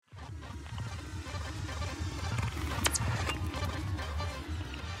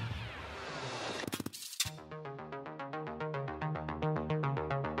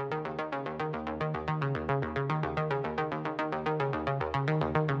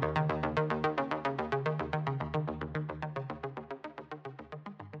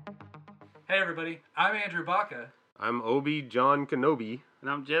Hey everybody, I'm Andrew Baca. I'm Obi-John Kenobi. And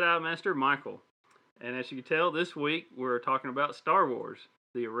I'm Jedi Master Michael. And as you can tell, this week we're talking about Star Wars,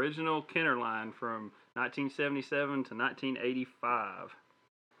 the original Kenner line from 1977 to 1985.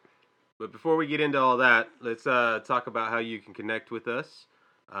 But before we get into all that, let's talk about how you can connect with us.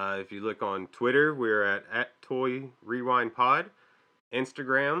 If you look on Twitter, we're at Toy Rewind Pod.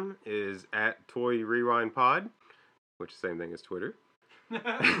 Instagram is at Toy Rewind Pod, which is the same thing as Twitter.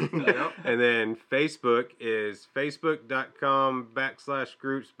 And then Facebook is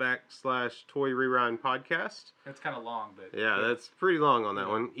facebook.com/groups/Toy Rewind Podcast. It's kind of long, but... Yeah, that's pretty long on that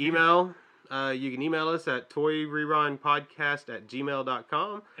one. Email, you can email us at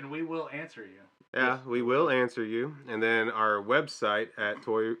toyrerewindpodcast@gmail.com. And we will answer you. Yeah, we will answer you. And then our website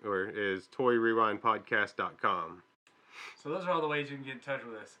is toyrerewindpodcast.com. So those are all the ways you can get in touch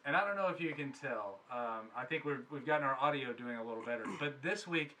with us. And I don't know if you can tell. I think we've gotten our audio doing a little better. But this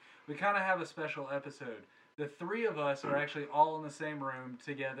week, we kind of have a special episode. The three of us are actually all in the same room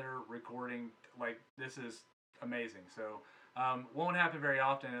together recording. Like, this is amazing. So, won't happen very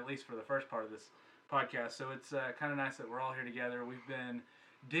often, at least for the first part of this podcast. So it's kind of nice that we're all here together. We've been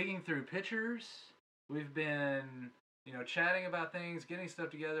digging through pictures. We've been, chatting about things, getting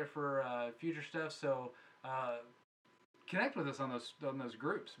stuff together for future stuff. So, connect with us on those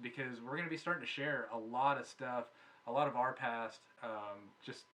groups, because we're going to be starting to share a lot of stuff, a lot of our past,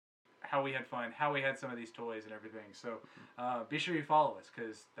 just how we had fun, how we had some of these toys and everything. So be sure you follow us,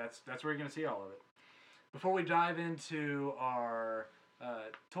 because that's where you're going to see all of it. Before we dive into our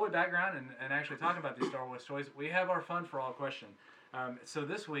toy background and actually talk about these Star Wars toys, we have our fun for all question. So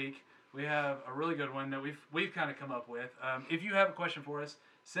this week we have a really good one that we've kind of come up with. If you have a question for us,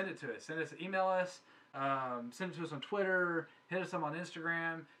 send it to us. Email us. Send it to us on Twitter. Hit us up on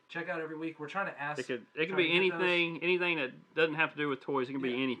Instagram. Check out every week. We're trying to ask. It can be anything that doesn't have to do with toys. It can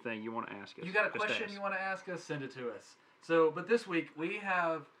be anything you want to ask us. You got a question you want to ask us? Send it to us. So, but this week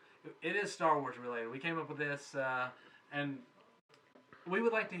it is Star Wars related. We came up with this, and we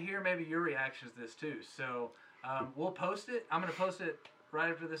would like to hear maybe your reactions to this too. So, we'll post it. I'm going to post it right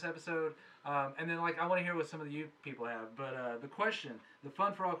after this episode. And then, I want to hear what some of you people have. But the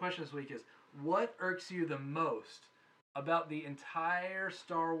fun for all question this week is, what irks you the most about the entire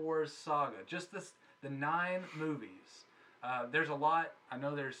Star Wars saga? Just the 9 movies. There's a lot. I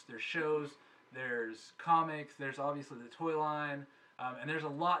know there's shows, there's comics, there's obviously the toy line, and there's a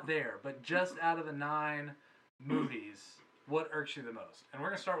lot there. But just out of the 9 movies, what irks you the most? And we're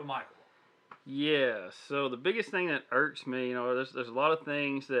going to start with Michael. Yeah, so the biggest thing that irks me, there's a lot of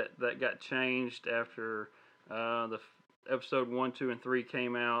things that got changed after the episode 1, 2, and 3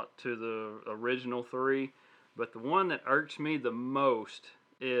 came out to the original 3. But the one that irks me the most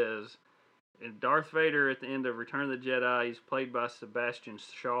is in Darth Vader at the end of Return of the Jedi. He's played by Sebastian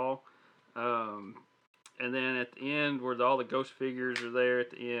Shaw. And then at the end, where all the ghost figures are there at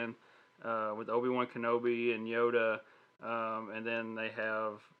the end, with Obi-Wan Kenobi and Yoda. And then they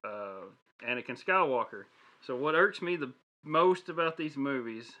have Anakin Skywalker. So what irks me the most about these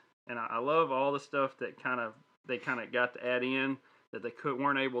movies, and I love all the stuff that they got to add in that they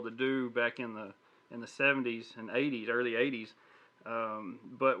weren't able to do back in the 70s and 80s, early 80s.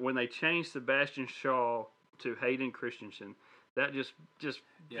 But when they changed Sebastian Shaw to Hayden Christensen, that just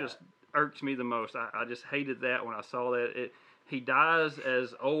irks me the most. I just hated that when I saw that. He dies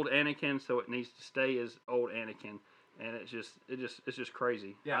as old Anakin, so it needs to stay as old Anakin, and it's just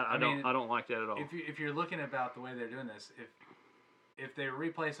crazy. Yeah, I don't like that at all. If you're looking about the way they're doing this, if they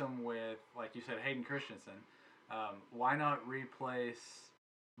replace him with, like you said, Hayden Christensen. Why not replace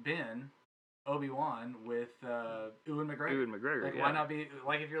Ben, Obi-Wan, with Ewan McGregor? Ewan McGregor, Why not be,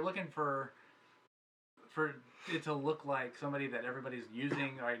 if you're looking for it to look like somebody that everybody's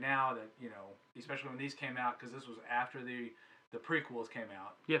using right now, that, especially when these came out, because this was after the prequels came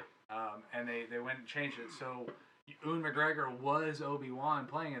out. Yeah. And they went and changed it. So Ewan McGregor was Obi-Wan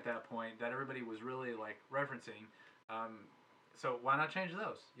playing at that point, that everybody was really, referencing. So why not change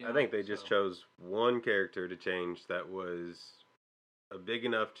those? I think they just chose one character to change that was a big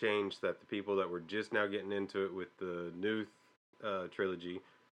enough change that the people that were just now getting into it with the new trilogy,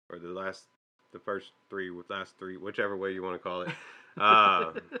 or the first three, whichever way you want to call it,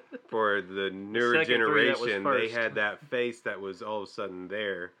 for the newer generation, they had that face that was all of a sudden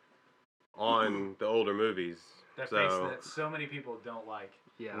there on the older movies. That face that so many people don't like.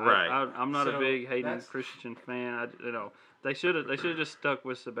 Yeah, right. I'm not a big Hayden Christensen fan. They should have just stuck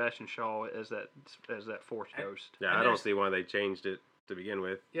with Sebastian Shaw as that Force ghost. Yeah, I don't see why they changed it to begin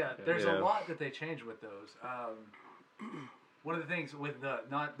with. Yeah, there's a lot that they changed with those. One of the things with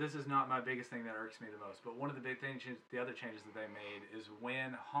this is not my biggest thing that irks me the most, but one of the big things, the other changes that they made is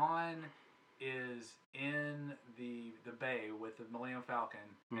when Han is in the bay with the Millennium Falcon,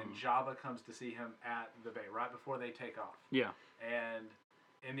 and Mhm. Jabba comes to see him at the bay right before they take off. Yeah. And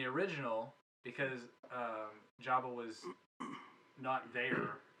in the original, because Jabba was not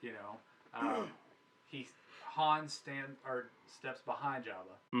there, Han steps behind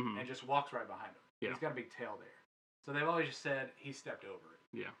Jabba Mhm. and just walks right behind him. Yeah. He's got a big tail there. So they've always just said he stepped over it.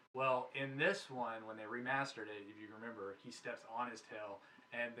 Yeah. Well, in this one, when they remastered it, if you remember, he steps on his tail,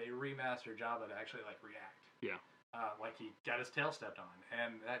 and they remastered Jabba to actually react. Yeah. Like he got his tail stepped on,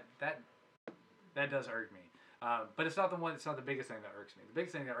 and that does irk me. But it's not the biggest thing that irks me. The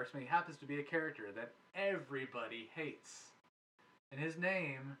biggest thing that irks me happens to be a character that everybody hates, and his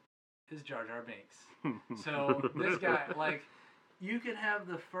name is Jar Jar Binks. So this guy, you could have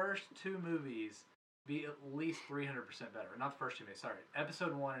the first two movies be at least 300% better. Not the first two movies, sorry.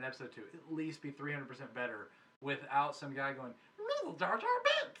 Episode 1 and Episode 2 at least be 300% better without some guy going, little Jar Jar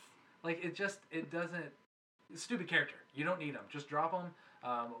Binks! It doesn't... Stupid character. You don't need him. Just drop him.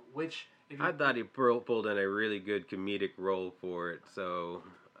 I thought he pulled in a really good comedic role for it, so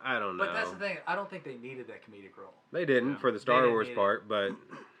I don't know. But that's the thing. I don't think they needed that comedic role. They didn't for the Star Wars part, but...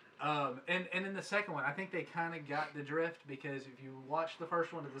 And in the second one, I think they kind of got the drift, because if you watch the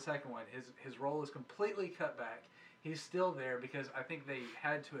first one to the second one, his role is completely cut back. He's still there because I think they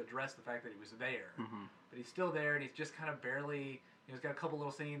had to address the fact that he was there. Mhm. But he's still there, and he's just kind of barely... He's got a couple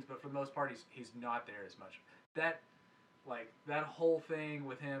little scenes, but for the most part, he's not there as much. That whole thing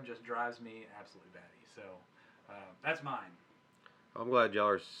with him just drives me absolutely batty. So that's mine. I'm glad y'all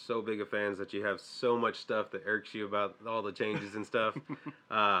are so big of fans that you have so much stuff that irks you about all the changes and stuff.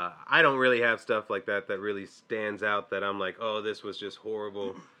 I don't really have stuff like that really stands out that I'm like, oh, this was just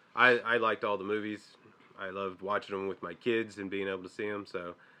horrible. I liked all the movies. I loved watching them with my kids and being able to see them.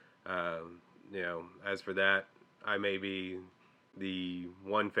 So, as for that, I may be the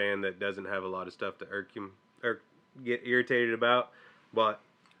one fan that doesn't have a lot of stuff to irk him or get irritated about, but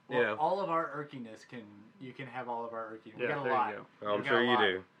all of our irkiness you can have all of our irkiness. We Yeah, got a there lot. you go. I'm sure you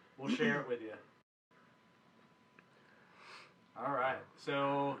do. We'll share it with you. All right,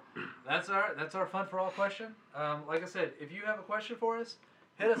 so that's our fun for all question. Like I said, if you have a question for us,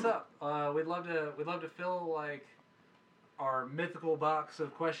 hit us up. We'd love to fill our mythical box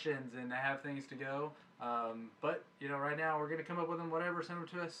of questions and have things to go. But right now we're gonna come up with them. Whatever, send them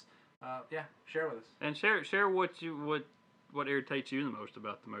to us. Share with us. And share what irritates you the most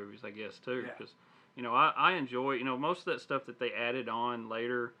about the movies, I guess, too. Yeah. Because, I enjoy, most of that stuff that they added on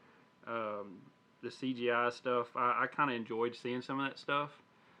later, the CGI stuff, I kind of enjoyed seeing some of that stuff.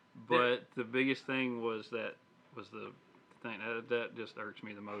 But the biggest thing was the thing that just irks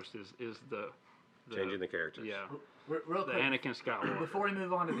me the most is the Changing the characters. Yeah. Real quick, Anakin Skywalker. before we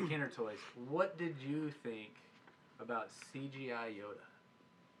move on to the Kinder Toys, what did you think about CGI Yoda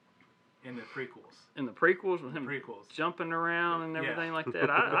in the prequels? In the prequels, with him jumping around and everything like that,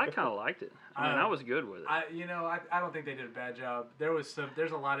 I kind of liked it. I was good with it. I don't think they did a bad job. There's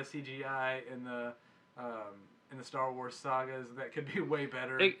a lot of CGI in the Star Wars sagas that could be way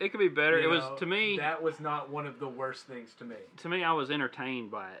better. It could be better. It was, to me, that was not one of the worst things to me. To me, I was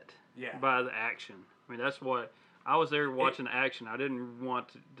entertained by it. Yeah. By the action. I mean, that's what I was there watching the action. I didn't want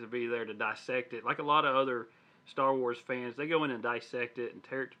to be there to dissect it. Like a lot of other Star Wars fans, they go in and dissect it and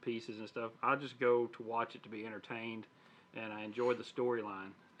tear it to pieces and stuff. I just go to watch it to be entertained, and I enjoyed the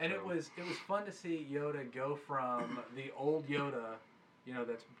storyline. And it was fun to see Yoda go from the old Yoda,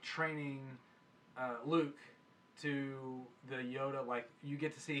 that's training Luke, to the Yoda, you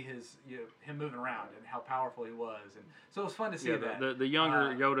get to see him moving around and how powerful he was, and so it was fun to see that. The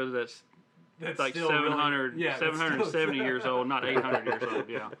younger Yoda that's like still 700, really, 770 years old, not 800 years old.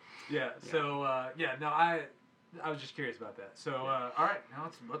 Yeah. Yeah. So I was just curious about that. So all right,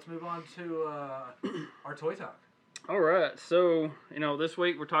 now let's move on to our toy talk. All right. So this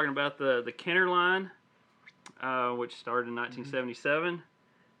week we're talking about the Kenner line, which started in 1977.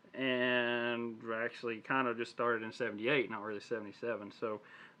 And actually kind of just started in 78, not really 77. So,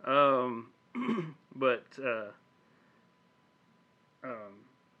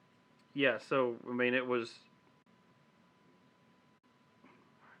 yeah, so, I mean, it was...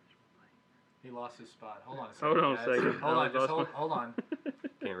 He lost his spot. Hold on a second. Hold on a second. Hold on.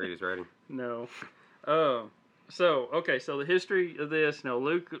 Can't read his writing. No. So the history of this,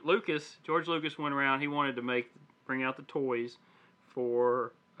 George Lucas went around, he wanted to bring out the toys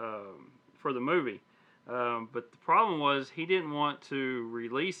for the movie. But the problem was he didn't want to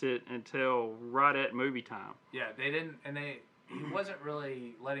release it until right at movie time. Yeah, they didn't, and he wasn't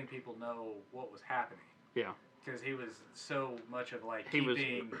really letting people know what was happening. Yeah. because he was so much of like he was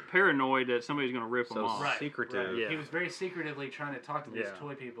keeping paranoid that somebody was going to rip him off. Right, secretive. Right. Yeah. He was very secretively trying to talk to these Yeah.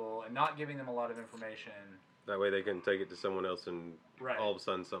 toy people and not giving them a lot of information. That way they can take it to someone else and Right. all of a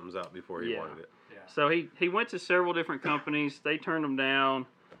sudden something's out before he Yeah. wanted it. Yeah. So he went to several different companies. They turned him down.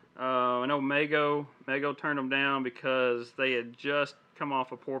 I know Mego turned him down because they had just come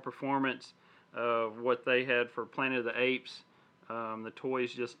off a poor performance of what they had for Planet of the Apes. The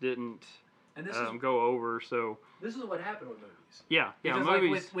toys just didn't And this go over. So this is what happened with movies. yeah, Because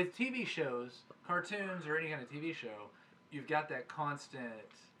movies. like with TV shows, cartoons, or any kind of TV show, you've got that constant,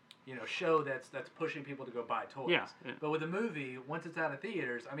 show that's pushing people to go buy toys. Yeah. But with a movie, once it's out of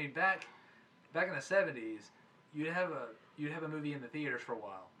theaters, I mean, back in the '70s, you'd have a movie in the theaters for a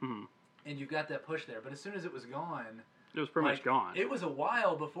while, Mhm. and you've got that push there. But as soon as it was gone, It was pretty much gone. It was a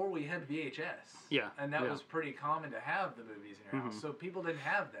while before we had VHS. Yeah, And that yeah. was pretty common to have the movies in your house. Mhm. So people didn't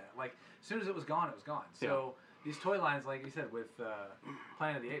have that. Like, as soon as it was gone, it was gone. So these toy lines, like you said, with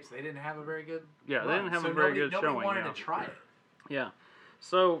Planet of the Apes, they didn't have a very good Yeah, run. they didn't have So a very good nobody showing. wanted Yeah. to try it. Yeah.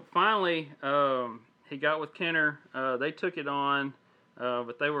 So finally, he got with Kenner. They took it on,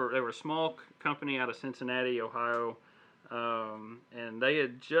 but they were a small company out of Cincinnati, Ohio, and they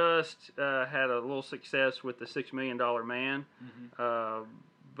had just had a little success with the $6 Million Man.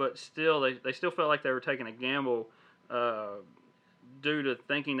 But still, they still felt like they were taking a gamble due to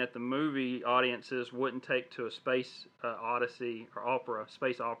thinking that the movie audiences wouldn't take to a space odyssey or opera.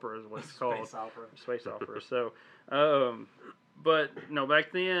 Space opera is what it's called. Space opera. So, but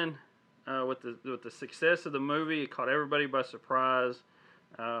back then, with the success of the movie, it caught everybody by surprise,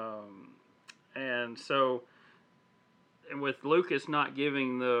 and so, and with Lucas not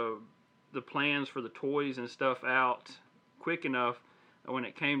giving the plans for the toys and stuff out quick enough, when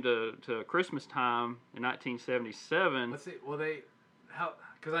it came to Christmas time in 1977. Let's see. Well,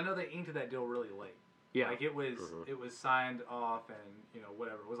 because I know they inked that deal really late. Yeah. Like it was signed off, and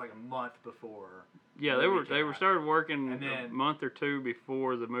whatever. It was like a month before. Yeah, the they movie were came out. started working And then- a month or two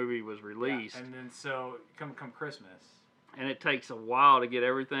before the movie was released. Yeah, and then so come Christmas. And it takes a while to get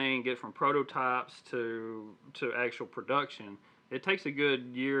everything, get from prototypes to actual production. It takes a good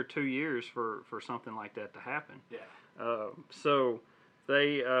year, 2 years for something like that to happen. Yeah. So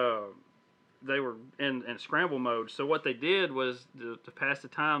they were in scramble mode. So what they did was to pass the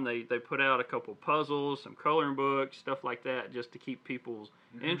time, they put out a couple puzzles, some coloring books, stuff like that, just to keep people's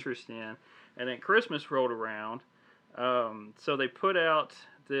interest in. And then Christmas rolled around, so they put out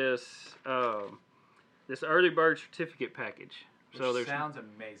this early bird certificate package. Which sounds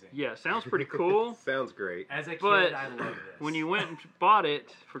amazing. Yeah, sounds pretty cool. Sounds great. As a kid, But I love this. when you went and bought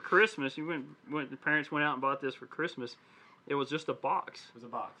it for Christmas, the parents went out and bought this for Christmas. It was just a box it was a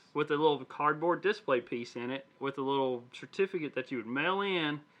box. with a little cardboard display piece in it, with a little certificate that you would mail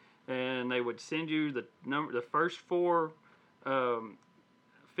in, and they would send you the first four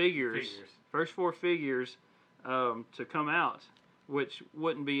figures to come out, which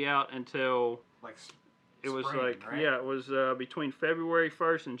wouldn't be out until Like it was spring, like right? it was between February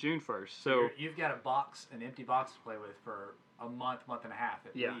 1st and June 1st. So you've got an empty box to play with for a month and a half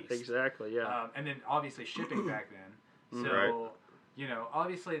at yeah, least. exactly, yeah. And then obviously shipping back then. So Right.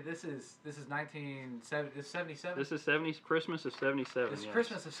 Obviously this is 1977. This is 77. This is Christmas of 77. This is yes.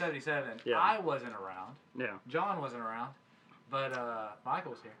 Christmas of 77. Yeah. I wasn't around. Yeah, John wasn't around. But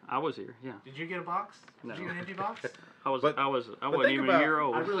Michael was here. I was here. Yeah, Did you get a box? No. Did you get an empty box? I But wasn't think even about- a year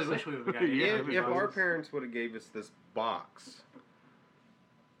old. I really wish we would have got you. Yeah, If our parents would have gave us this box,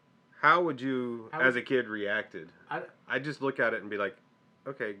 how would you, as a kid, reacted? I'd just look at it and be like,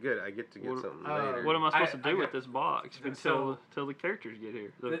 okay, good, I get to get something later. What am I supposed to I do got- with this box so- until the characters get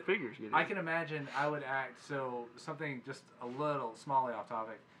here, the figures get here? I can imagine I would act so something just a little smallly off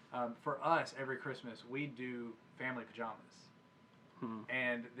topic. For us, every Christmas we do family pajamas,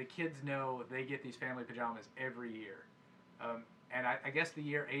 and the kids know they get these family pajamas every year. And I guess the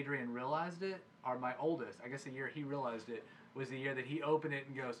year Adrian realized it, or my oldest, I guess the year he realized it was the year that he opened it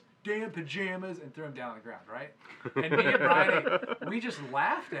and goes, "Damn pajamas," and threw them down on the ground, right? And me and Brian, we just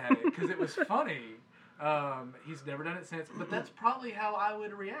laughed at it because it was funny. He's never done it since, but that's probably how I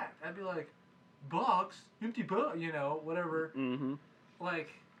would react. I'd be like, "Box, empty box," whatever. Mm-hmm. Like,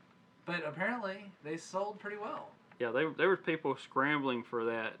 but apparently they sold pretty well. Yeah, there were people scrambling for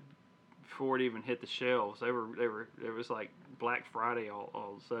that before it even hit the shelves. They were. It was like Black Friday all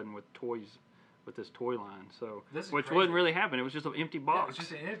of a sudden with toys, with this toy line. So This is which crazy. wouldn't really happen. It was just an empty Yeah, box. it's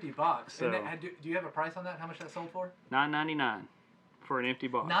just an empty box. So- And then, do you have a price on that? How much that sold for? $9.99 for an empty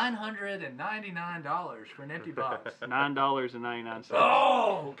box. $999 for an empty box. $9.99.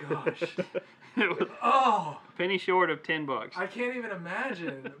 Oh gosh. It was Oh. a penny short of $10. I can't even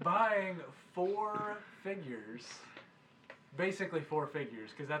imagine buying 4 figures. Basically 4 figures,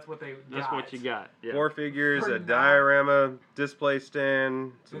 because that's what they got. That's what you got. Yeah. 4 figures, For a nine- diorama display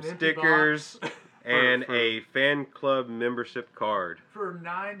stand, some An empty stickers, box. and For- a fan club membership card. For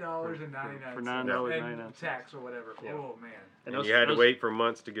 $9.99. For $9.99. And tax or whatever. Yeah. Oh, man. And you had to wait for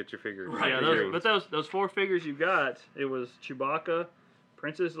months to get your figures. Right. Yeah, figurines. those 4 figures you got, it was Chewbacca,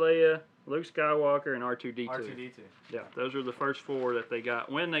 Princess Leia, Luke Skywalker, and R2-D2. R2-D2. Yeah, those are the first 4 that they got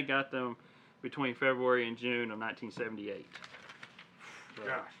when they got them between February and June of 1978. So,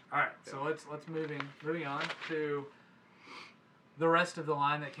 Gosh. All right. So let's moving on to the rest of the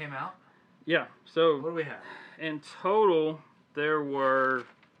line that came out. yeah, What so do we have? in total, there were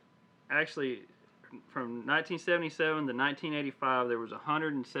actually from 1977 to 1985, there was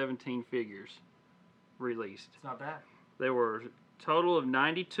 117 figures released. It's not bad. There were a total of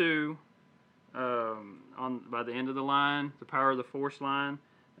 92 by the end of the line, the Power of the Force line.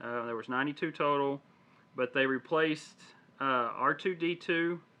 There was 92 total, but they replaced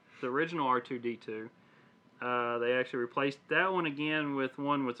R2-D2, the original R2-D2. They actually replaced that one again with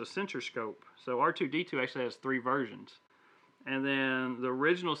one with a sensor scope. So R2-D2 actually has 3 versions. And then the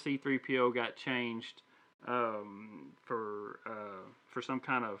original C-3PO got changed for some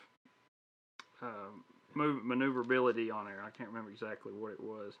kind of maneuverability on there. I can't remember exactly what it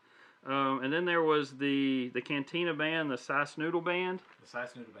was. And then there was the Cantina band, the Sice Noodle band. The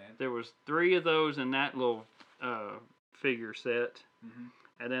Sice Noodle band. There was 3 of those in that little figure set. Mm-hmm.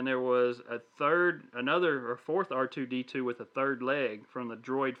 And then there was another 4th R2-D2 with a 3rd leg from the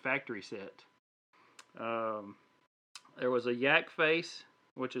Droid Factory set. There was a Yak face,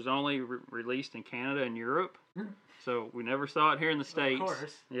 which is only released in Canada and Europe. So we never saw it here in the States. Of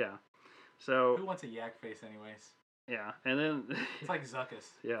course. Yeah. So Who wants a yak face anyways? yeah, and then It's like Zuckus.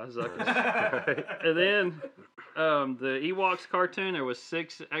 yeah, Zuckus. And then the Ewoks cartoon, there was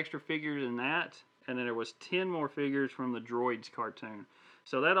 6 extra figures in that, and then there was 10 more figures from the Droids cartoon.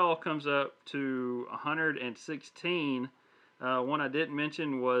 So that all comes up to 116. One I didn't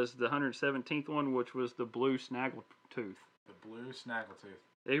mention was the 117th one, which was the blue Snaggletooth. The blue Snaggletooth.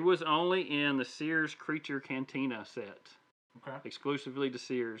 It was only in the Sears Creature Cantina set, Okay. exclusively to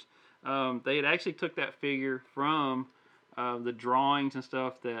Sears. They had actually took that figure from the drawings and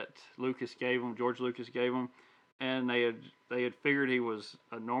stuff that George Lucas gave them, and they had figured he was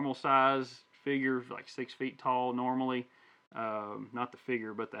a normal size figure, like 6 feet tall normally. Not the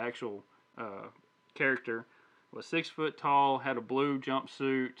figure, but the actual character was 6 foot tall, had a blue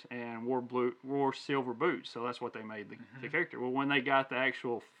jumpsuit, and wore silver boots. So that's what they made the character. Well, when they got the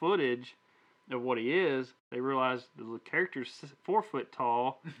actual footage of what he is, they realized the character's 4 foot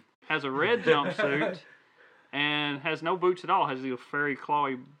tall, has a red jumpsuit, and has no boots at all. Has these very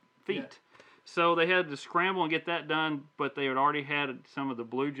clawy feet. Yeah. So they had to scramble and get that done, but they had already had some of the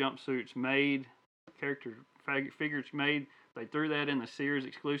blue jumpsuits made, character figures made. They threw that in the Sears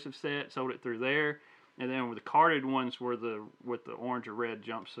exclusive set, sold it through there, and then with the carded ones were with the orange or red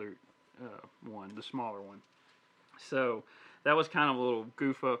jumpsuit one, the smaller one. So that was kind of a little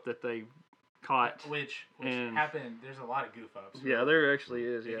goof up that they caught. Which happened. There's a lot of goof ups. Yeah, there actually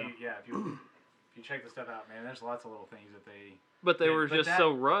is. If Yeah. you check the stuff out, man, there's lots of little things that they. But they were but just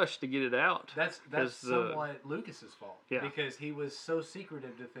so rushed to get it out. That's somewhat Lucas's fault. Yeah. Because he was so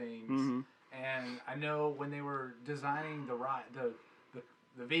secretive to things. Mm-hmm. And I know when they were designing the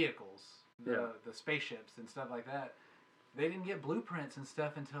vehicles, the spaceships and stuff like that, they didn't get blueprints and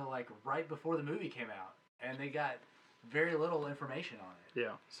stuff until like right before the movie came out, and they got very little information on it.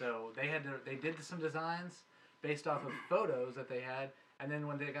 Yeah. So they did some designs based off of photos that they had, and then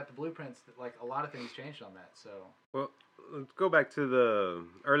when they got the blueprints, like a lot of things changed on that. So Well, let's go back to the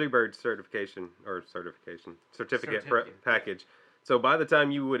early bird certificate package. So by the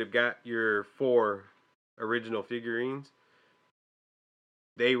time you would have got your 4 original figurines,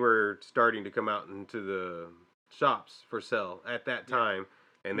 they were starting to come out into the shops for sale at that time,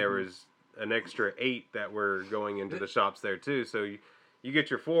 and there was an extra 8 that were going into the shops there too. So you get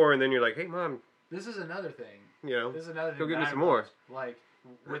your 4, and then you're like, hey mom, this is another thing. this is another thing. go get me that some I more. realized, Like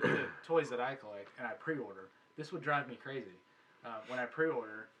with the toys that I collect and I pre-order, this would drive me crazy. When I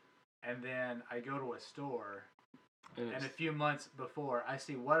pre-order, and then I go to a store, and a few months before, I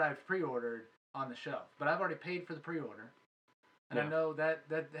see what I've pre-ordered on the shelf, but I've already paid for the pre-order, and I know that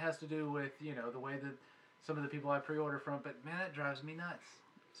has to do with the way that some of the people I pre-order from. But man, that drives me nuts.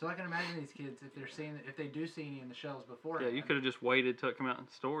 So I can imagine these kids if they do see any in the shelves before. Yeah, you could have just waited till it come out in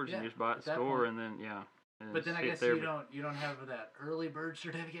stores and just buy it at the store, and then and But then I hit guess there. you don't have that early bird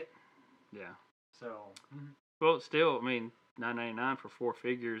certificate. Yeah. So. Well, still, I mean, $9.99 for 4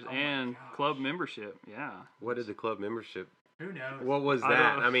 figures and gosh. club membership. Yeah. What is the club membership? Who knows? What was I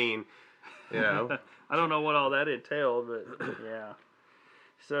that? don't- I mean, Yeah. I don't know what all that entailed, but yeah.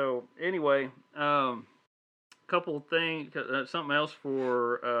 So anyway, couple of things. Something else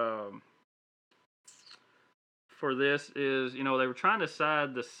for this is, they were trying to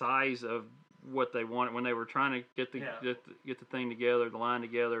decide the size of what they wanted when they were trying to get the thing together, the line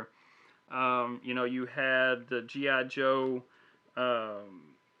together. You had the G.I. Joe,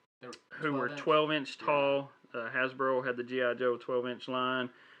 who were 12-inch tall. Hasbro had the G.I. Joe 12-inch line.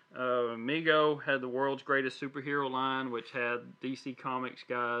 Mego had the world's greatest superhero line, which had DC Comics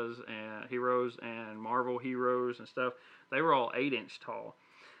guys and heroes and Marvel heroes and stuff. They were all 8-inch tall.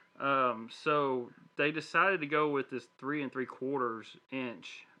 So they decided to go with this 3 3/4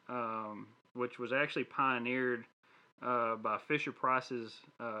 inch, which was actually pioneered by Fisher Price's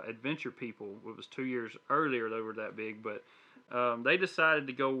Adventure People. It was 2 years earlier they were that big, but they decided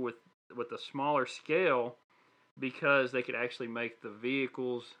to go with a smaller scale because they could actually make the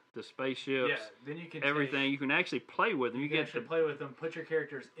vehicles, the spaceships, then you can everything. You can actually play with them. You can actually play with them. Put your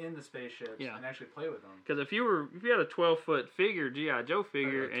characters in the spaceships and actually play with them. Because if you had a 12-foot figure, G.I. Joe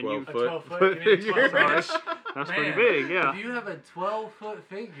figure, and you a 12-foot figure, that's pretty big. Yeah. If you have a 12-foot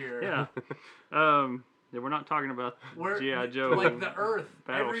figure, we're not talking about G.I. Joe. Like the Earth.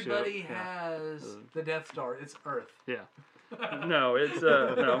 Battleship. Everybody has the Death Star. It's Earth. Yeah. No, it's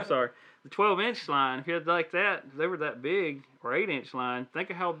no. I'm sorry. The 12-inch line. If you had like that, they were that big, or 8-inch line. Think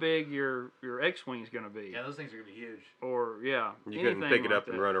of how big your X-wing is going to be. Yeah, those things are going to be huge. Or you couldn't pick it up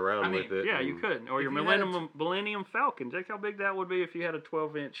and run around with it. Yeah, you couldn't. Or your Millennium Falcon. Check how big that would be if you had a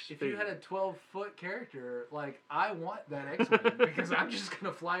 12-inch. If you had a 12-foot character, like I want that X-wing because I'm just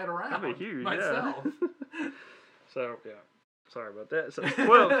going to fly it around. That'd be huge. Myself. Yeah. So yeah. Sorry about that. So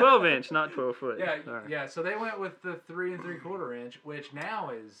 12-inch, not 12-foot. Yeah. So they went with the 3 3/4 inch, which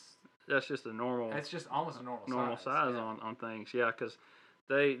now is. That's just a normal. That's just almost a normal size on things. Yeah, because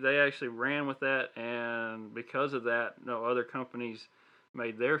they actually ran with that, and because of that, other companies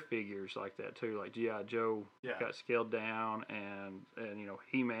made their figures like that too. Like G.I. Joe got scaled down, and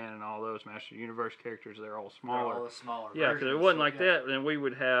He-Man and all those Master Universe characters, they're all smaller. They're all the smaller. Yeah, because it wasn't like that. Then we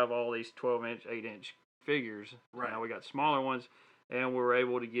would have all these 12-inch, 8-inch figures. Right. Now we got smaller ones, and we were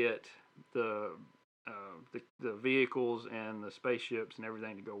able to get the vehicles and the spaceships and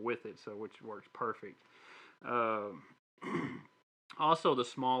everything to go with it, so which works perfect. Also, the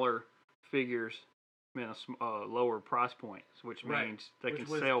smaller figures meant a lower price point, which means they can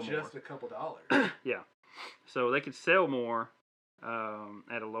sell more. Just a couple dollars. Yeah, so they could sell more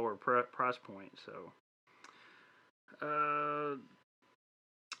at a lower price point. So.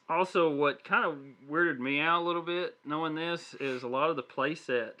 Also, what kind of weirded me out a little bit knowing this is a lot of the play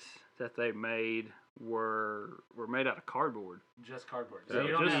sets that they made were made out of cardboard. Just cardboard. So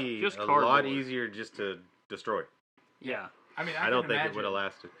you don't just cardboard. A lot easier just to destroy. Yeah. I mean, I don't think it would have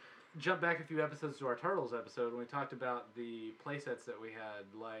lasted. Jump back a few episodes to our Turtles episode when we talked about the play sets that we had,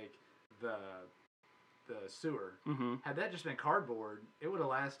 like the sewer. Mm-hmm. Had that just been cardboard, it would have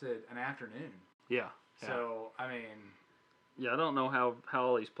lasted an afternoon. Yeah. So, I mean... Yeah, I don't know how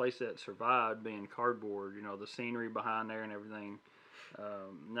all these play sets survived being cardboard, the scenery behind there and everything.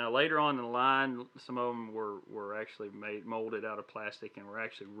 Now, later on in the line, some of them were actually molded out of plastic and were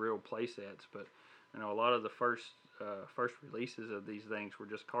actually real play sets. But, a lot of the first releases of these things were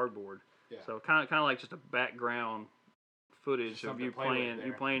just cardboard. Yeah. So, kind of like just a background footage of you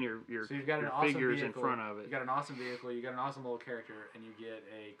playing your so you've got your an figures awesome in front of it. You got an awesome vehicle, you got an awesome little character, and you get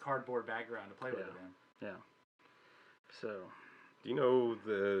a cardboard background to play with it in. Yeah. So, do you know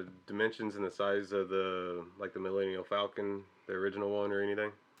the dimensions and the size of the Millennium Falcon, the original one, or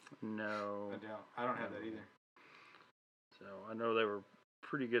anything? No. I don't have that either. So I know they were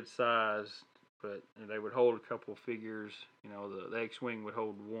pretty good size, but they would hold a couple of figures. The X-wing would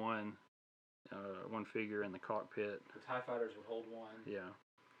hold one figure in the cockpit. The TIE fighters would hold one. Yeah.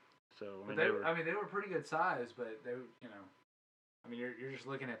 So they were pretty good size, but they you're just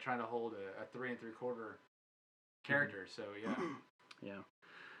looking at trying to hold a 3 3/4 character, so yeah. Yeah.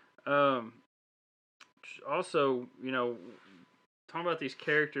 Also, talking about these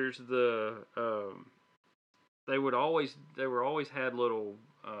characters, they were always had little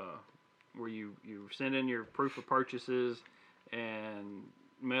where you send in your proof of purchases and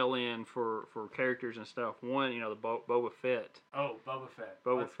mail in for characters and stuff. One, the Boba Fett. Oh, Boba Fett.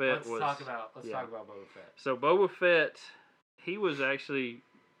 Let's talk about Boba Fett. So Boba Fett, he was actually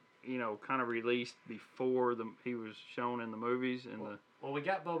kind of released before he was shown in the movies. Well, we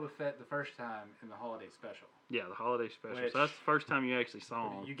got Boba Fett the first time in the holiday special. Yeah, the holiday special. So that's the first time you actually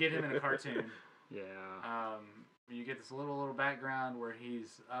saw him. You get him in a cartoon. Yeah. You get this little background where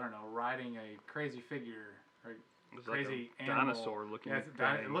he's, riding a crazy figure. Or It was crazy like a animal. dinosaur looking.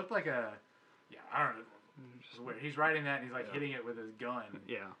 Yeah, it looked like a. Yeah, I don't know. It's weird. He's riding that and he's like hitting it with his gun.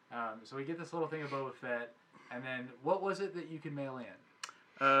 Yeah. So we get this little thing of Boba Fett, and then what was it that you can mail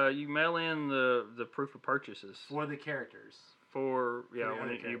in? You mail in the proof of purchases For the characters. For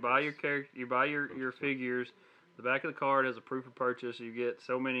when you buy your you buy your figures. The back of the card has a proof of purchase. You get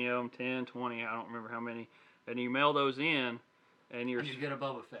so many of them, 10, 20, I don't remember how many, and you mail those in, and you get a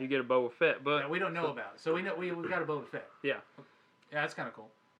Boba Fett. You get a Boba Fett, but we don't know about. So we know we've got a Boba Fett. Yeah. Yeah, that's kind of cool.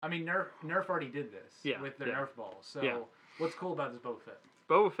 I mean, Nerf already did this with their Nerf balls. So what's cool about this Boba Fett?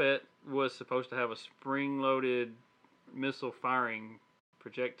 Boba Fett was supposed to have a spring-loaded missile firing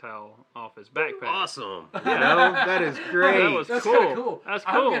projectile off his backpack. Awesome. That is great. That's cool. Kind of cool. That's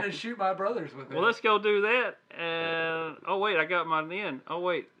cool. I'm gonna shoot my brothers with it. Well, let's go do that. And oh wait, I got mine in. Oh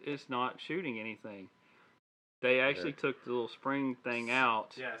wait, it's not shooting anything. They actually took the little spring thing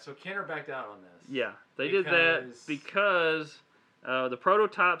out. Yeah. So Kenner backed out on this. Yeah, they did that because the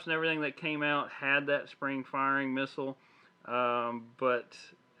prototypes and everything that came out had that spring firing missile, but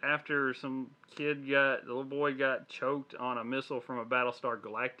after the little boy got choked on a missile from a Battlestar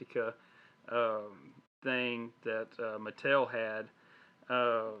Galactica thing that Mattel had.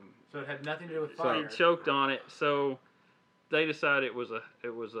 So it had nothing to do with fire. So he choked on it. So they decided it was a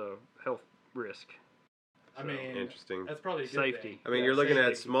health risk. I mean, interesting. That's probably a good safety. thing. I mean, you're looking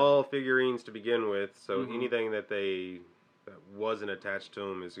at small figurines to begin with, so anything that wasn't attached to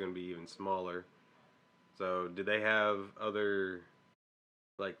them is going to be even smaller. So did they have other?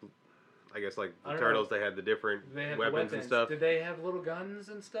 I guess the Turtles, they had the different weapons and stuff. Did they have little guns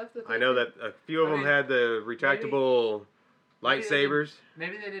and stuff? I know that a few of them had the retractable lightsabers.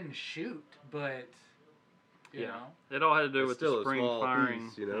 Maybe they didn't shoot, but you know, it all had to do with still the spring firing.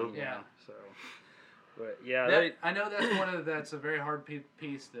 Piece, you know. Yeah. So, but yeah, I know that's a very hard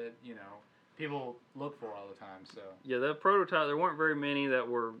piece that people look for all the time. So yeah, the prototype. There weren't very many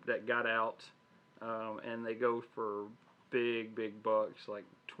that got out, and they go for big bucks, like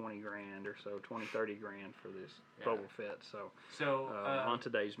 20 grand or so, 20, 30 grand for this Boba Fett. So on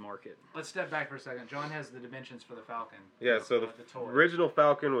today's market. Let's step back for a second. John has the dimensions for the Falcon. Yeah, so the original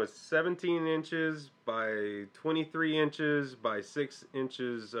Falcon was 17 inches by 23 inches by 6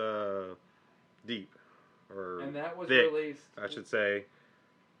 inches deep. And that was thick, released, I should say.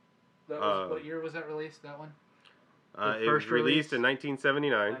 That was, what year was that released, that one? It was released in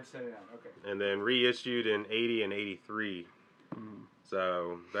 1979. 1979, okay. And then reissued in 80 and 83.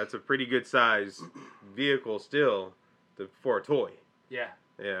 So that's a pretty good size vehicle still for a toy. Yeah.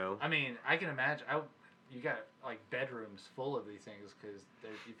 You know? I mean, I can imagine. You got bedrooms full of these things because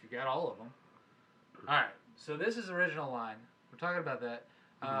if you got all of them. All right. So this is original line. We're talking about that.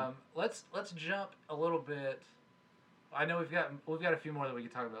 Let's jump a little bit. I know we've got a few more that we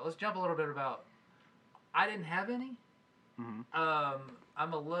can talk about. Let's jump a little bit about. I didn't have any.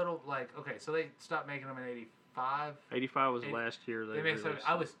 I'm a little okay. So they stopped making them in 85. 85 was last year. They made some.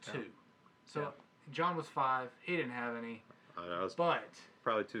 I was 2. So John was 5. He didn't have any. I was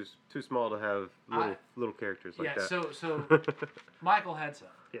probably too small to have little characters like that. Yeah. So Michael had some.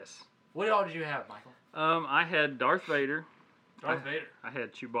 Yes. What all did you have, Michael? I had Darth Vader. Vader. I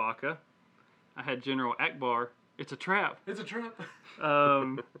had Chewbacca. I had General Akbar. It's a trap. It's a trap.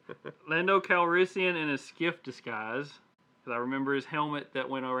 Lando Calrissian in his skiff disguise. Because I remember his helmet that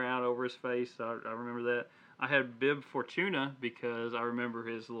went around over his face. So I remember that. I had Bib Fortuna because I remember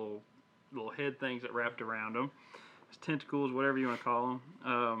his little head things that wrapped around him. His tentacles, whatever you want to call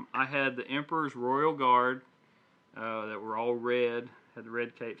them. I had the Emperor's Royal Guard that were all red. Had the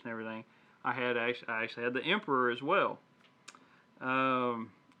red capes and everything. I actually had the Emperor as well.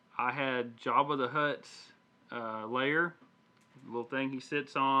 I had Jabba the Hutt's lair, the little thing he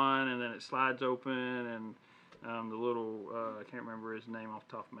sits on, and then it slides open, and the little I can't remember his name off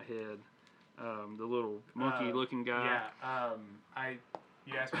the top of my head. The little monkey-looking guy. Yeah.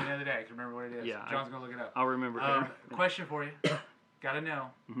 You asked me the other day. I can remember what it is. Yeah, John's gonna look it up. I'll remember. Question for you. Gotta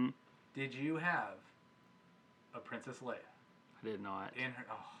know. Did you have a Princess Leia? I did not. In her.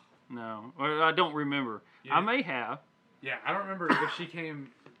 Oh. No, I don't remember. I may have. Yeah, I don't remember if she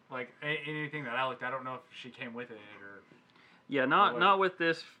came anything that I looked. I don't know if she came with it or. Yeah, not with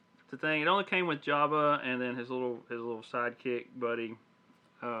this. The thing. It only came with Jabba and then his little sidekick buddy.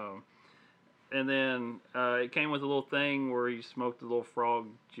 And then it came with a little thing where he smoked the little frog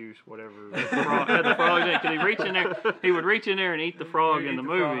juice, whatever. Had the frog in it. Because he would reach in there and eat the frog in the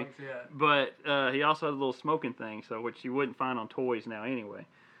movie. Frogs, yeah. But he also had a little smoking thing, which you wouldn't find on toys now anyway.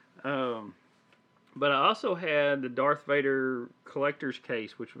 But I also had the Darth Vader collector's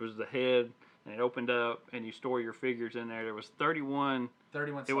case, which was the head and it opened up, and you store your figures in there. There was 31.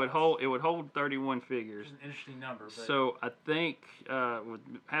 31 It would hold 31 figures. Which is an interesting number. But So I think with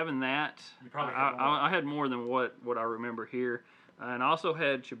having that, you probably had more. I had more than what I remember here, and I also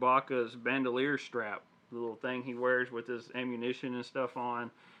had Chewbacca's bandolier strap, the little thing he wears with his ammunition and stuff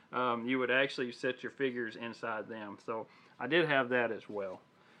on. You would actually set your figures inside them. So I did have that as well.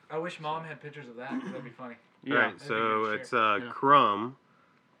 I wish Mom had pictures of that. That'd be funny. Yeah. Right, so That'd be it's good to Crumb,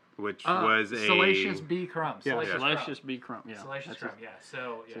 which was a Salacious B. Crumb. Yeah, Salacious Salacious B. Crumb. Yeah, Salacious that's Crumb. Yeah.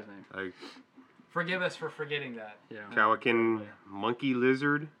 So his yeah. name. Forgive us for forgetting that. Yeah. Cowakin monkey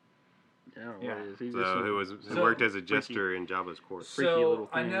lizard. I don't know what Yeah. it is. He's So who worked as a jester in Jabba's court. Freaky So little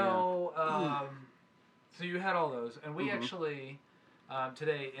I thing, know. So you had all those, and we Mhm. actually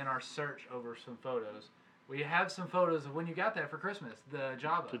today in our search over some photos, we have some photos of when you got that for Christmas, the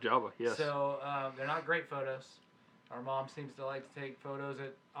Jabba. to Jabba. Yes. So they're not great photos. Our mom seems to like to take photos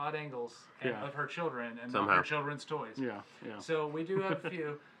at odd angles Yeah. of her children and not Somehow. her children's toys. Yeah. Yeah. So we do have a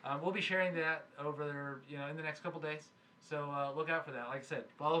few. We'll be sharing that over there, in the next couple days. So look out for that. Like I said,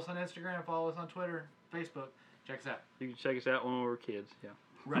 follow us on Instagram, follow us on Twitter, Facebook. Check us out. You can check us out when we were kids. Yeah.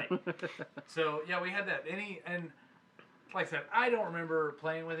 Right. So yeah, we had that. And like I said, I don't remember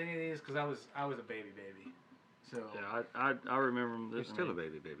playing with any of these because I was a baby. So Yeah, I remember them. You're still a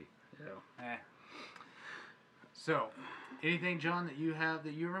baby. Yeah. So, anything, John, that you have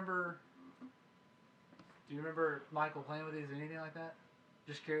that you remember? Do you remember Michael playing with these or anything like that?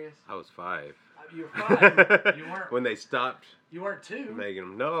 Just curious. I was 5. You were 5. You weren't. When they stopped You weren't 2. making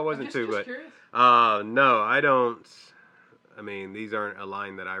them. No, I wasn't 2, just but curious. no, I don't. I mean, these aren't a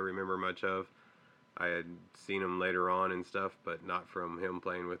line that I remember much of. I had seen them later on and stuff, but not from him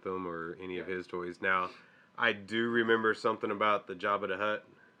playing with them or any of his toys. Now, I do remember something about the Jabba the Hutt.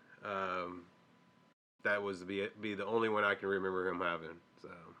 That was be the only one I can remember him having. So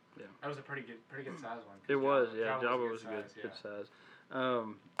That was a pretty good size one. It was, Jabba Jabba was a good size.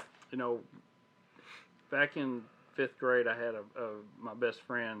 Back in 5th grade, I had my best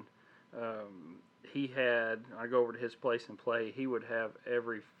friend. He had, I go over to his place and play. He would have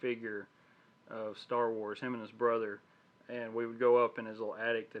every figure of Star Wars, him and his brother, and we would go up in his little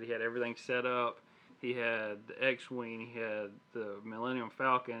attic that he had everything set up. He had the X-Wing, he had the Millennium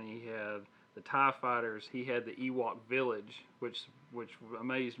Falcon, he had the TIE Fighters, he had the Ewok Village, which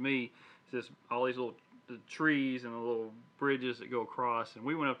amazed me. It's just all these little trees and the little bridges that go across, and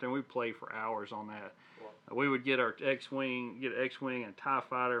we went up there and we played for hours on that. Wow. We would get our X-Wing and a TIE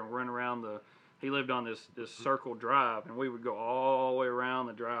Fighter and run around he lived on this circle drive, and we would go all the way around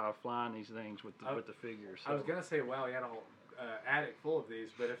the drive flying these things with the figures. So. I was gonna say, wow, he had a whole attic full of these,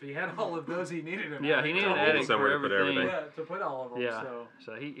 but if he had all of those, he needed an Yeah, attic. he needed an attic for everything. Yeah, to put all of them. Yeah.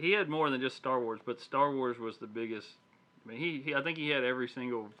 So he had more than just Star Wars, but Star Wars was the biggest. I mean, I think he had every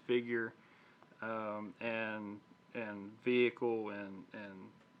single figure, and vehicle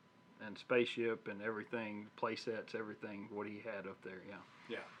and spaceship and everything, play sets, everything what he had up there. Yeah.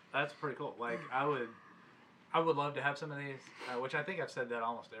 Yeah, that's pretty cool. Like I would love to have some of these, which I think I've said that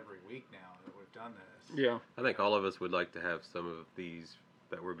almost every week now that we've done this. Yeah. I think all of us would like to have some of these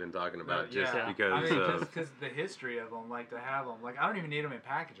that we've been talking about, just because. I mean, because the history of them, like to have them, like I don't even need them in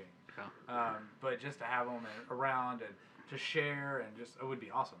packaging, but just to have them around and to share and just it would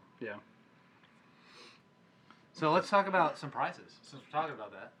be awesome. Yeah. So let's talk about some prices since we're talking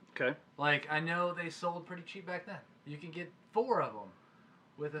about that. Okay. Like I know they sold pretty cheap back then. You can get 4 of them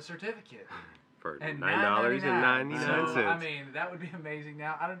with a certificate. For $9.99. $9.99. So, I mean, that would be amazing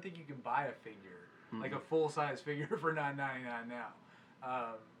now. I don't think you can buy a figure, like a full-size figure for $9.99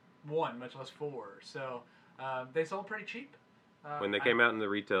 now. 1, much less 4. So they sold pretty cheap. When they came out in the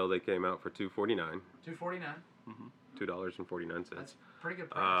retail, they came out for $2.49. $2.49. $2.49. That's pretty good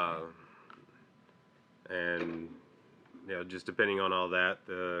price. And just depending on all that,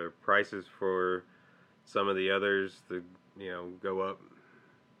 the prices for some of the others, go up.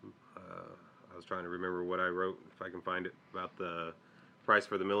 I was trying to remember what I wrote, if I can find it, about the price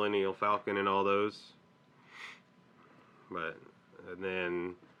for the Millennial Falcon and all those. And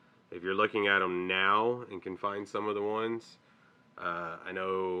then if you're looking at them now and can find some of the ones, I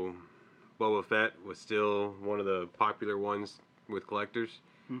know Boba Fett was still one of the popular ones with collectors.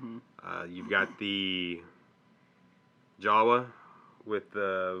 Mm-hmm. You've got the Jawa with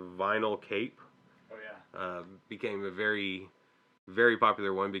the vinyl cape. Oh yeah. Became a very, very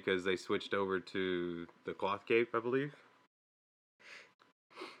popular one because they switched over to the cloth cape, I believe.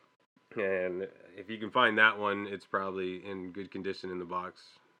 And if you can find that one, it's probably in good condition in the box.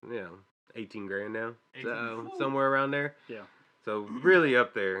 $18,000 now. 18. So somewhere around there. Yeah. So really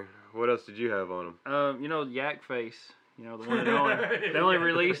up there. What else did you have on them? Yak Face You know, the one that only they only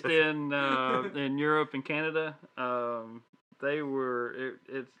released in Europe and Canada.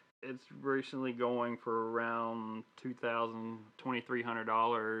 It's recently going for around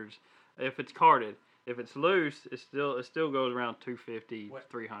 $2,000-$2,300 if it's carded. If it's loose, it still goes around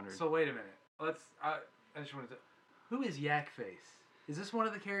 $250-$300. So wait a minute. I just wanted to. Who is Yak Face? Is this one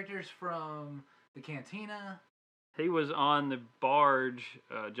of the characters from the Cantina? He was on the barge,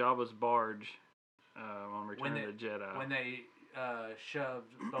 Jabba's barge, on Return of the Jedi. When they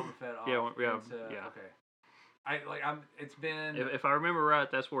shoved Boba Fett off. Yeah. Okay. It's been. If I remember right,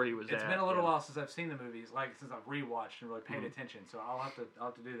 that's where he was. It's been a little while since I've seen the movies, since I've rewatched and really paid attention. So I'll have to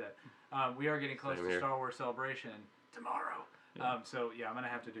do that. We are getting close to Star Wars Celebration tomorrow. Yeah. I'm gonna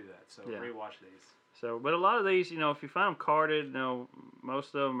have to do that. So rewatch these. So, but a lot of these, if you find them carded,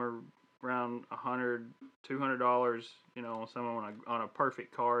 most of them are around $100, $200. Some of them on a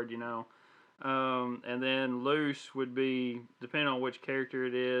perfect card. And then loose would be, depending on which character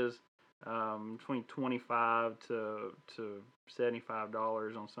it is, between $25 to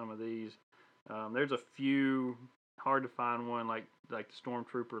 $75 on some of these. There's a few hard to find one like the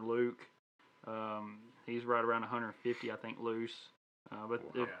Stormtrooper Luke. He's right around $150, I think, loose. But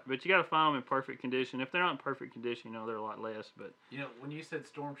you got to find them in perfect condition. If they're not in perfect condition, they're a lot less. But when you said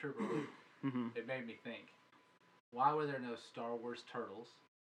Stormtrooper Luke, it made me think: why were there no Star Wars Turtles?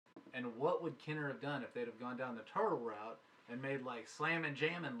 And what would Kenner have done if they'd have gone down the turtle route and made Slam and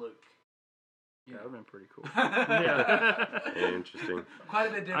Jammin' Luke? That would have been pretty cool. Interesting. Quite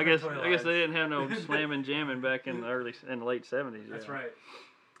a bit different. I guess they didn't have no slamming jamming back in the late 70s. That's right.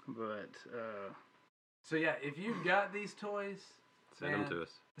 But so if you've got these toys, send them to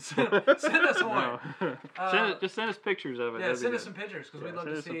us. Send us one. Just send us pictures of it. Yeah, send us some pictures because we'd love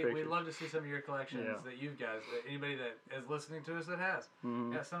to see. We'd love to see some of your collections that you guys, anybody that is listening to us that has.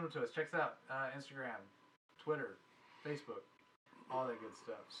 Yeah, send them to us. Check us out. Instagram, Twitter, Facebook, all that good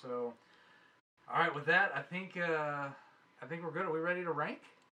stuff. So, all right, with that, I think we're good. Are we ready to rank?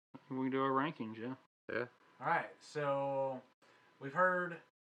 We can do our rankings, yeah. Yeah. All right. So we've heard.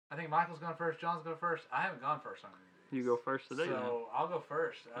 I think Michael's gone first. John's going first. I haven't gone first on any of these. You go first today. So I'll go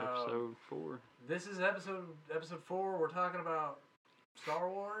first. Episode 4. This is episode 4. We're talking about Star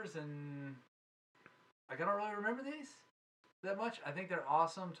Wars, and I don't really remember these that much. I think they're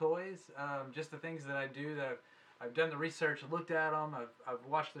awesome toys. Just the things that I do that I've done the research, looked at them, I've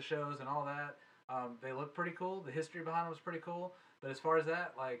watched the shows and all that. They look pretty cool. The history behind them is pretty cool. But as far as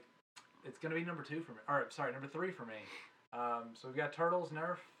that, it's gonna be number 2 for me. Or sorry, number 3 for me. So we've got Turtles,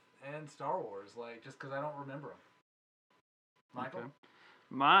 Nerf, and Star Wars. Just because I don't remember them. Michael? Okay.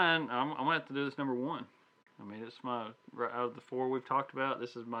 Mine, I'm going to have to do this number 1. I mean, it's out of the 4 we've talked about,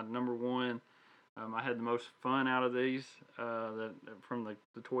 this is my number 1. I had the most fun out of these from the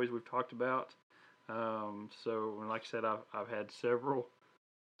toys we've talked about. So, like I said, I've had several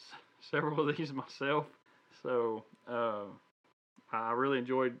of these myself. So, I really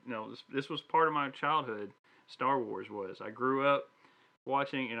enjoyed, this was part of my childhood, Star Wars was. I grew up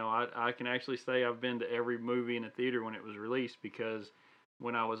watching, I can actually say I've been to every movie in the theater when it was released because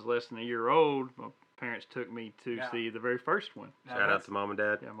when I was less than a year old, my parents took me to see the very first one. Shout out to Mom and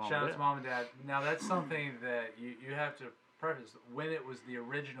Dad. Yeah, Shout out to Mom and Dad. Now that's something that you have to preface when it was the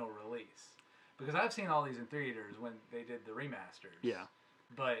original release. Because I've seen all these in theaters when they did the remasters. Yeah.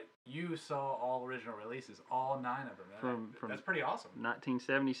 But you saw all original releases, all 9 of them. That's pretty awesome.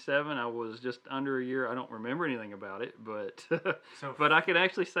 1977, I was just under a year. I don't remember anything about it, but but I could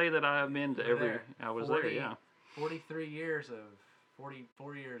actually say that I have been to every. I was 40, there, yeah. 44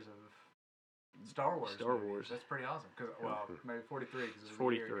 years of Star Wars. Star Wars. That's pretty awesome. Maybe 43 because it was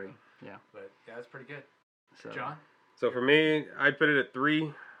 43. A year ago. Yeah. But yeah, that's pretty good. So, John. So for me, I'd put it at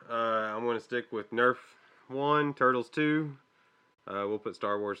 3. I'm going to stick with Nerf 1, Turtles 2. We'll put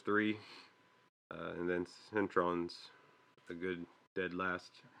Star Wars 3, and then Centron's a good dead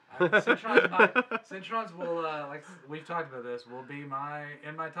last. Centron's will, like we've talked about this, will be in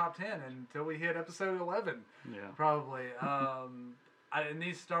my top 10 until we hit episode 11. Yeah. Probably. And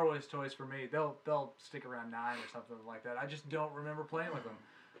these Star Wars toys for me, they'll stick around 9 or something like that. I just don't remember playing with them.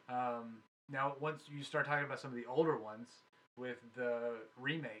 Now, once you start talking about some of the older ones with the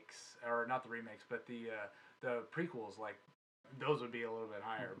remakes, or not the remakes, but the prequels, those would be a little bit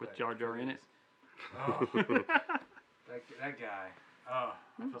higher. With Jar Jar in it. Oh, that guy. Oh,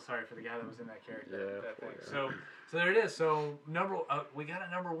 I feel sorry for the guy that was in that character. Yeah, that thing. So there it is. So we got a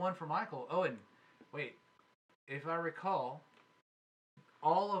number 1 for Michael. Oh, and wait, if I recall,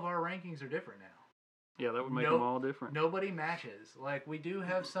 all of our rankings are different now. Yeah, that would make them all different. Nobody matches. We do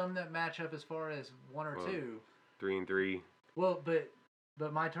have some that match up as far as 1 or 2. 3 and 3. Well, but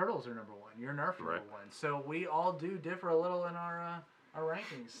but my turtles are number one. Your Nerf are Right. number one. So we all do differ a little in our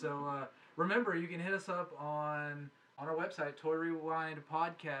rankings. So remember, you can hit us up on our website,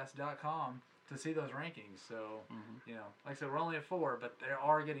 toyrewindpodcast.com, to see those rankings. So, you know, like I said, we're only at 4, but they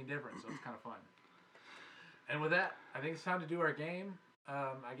are getting different, so it's kind of fun. And with that, I think it's time to do our game.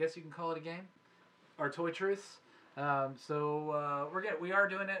 I guess you can call it a game. Our Toy Truths. We are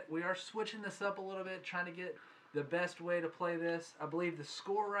doing it. We are switching this up a little bit, trying to get the best way to play this. I believe the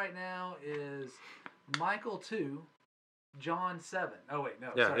score right now is Michael 2, John 7. Oh wait, no,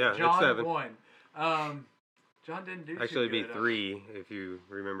 sorry, yeah, John it's 7. 1. John didn't do Actually, too it'd good. be 3 if you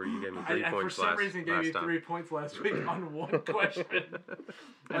remember. You gave me 3 points for some reason gave you time. 3 points last week on one question.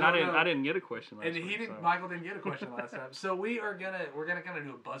 And I didn't get a question last And week. he didn't. So. Michael didn't get a question last time. So we're gonna kind of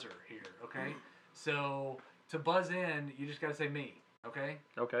do a buzzer here, okay? So to buzz in, you just gotta say me, okay?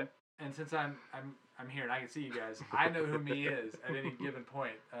 Okay. And since I'm here and I can see you guys, I know who me is at any given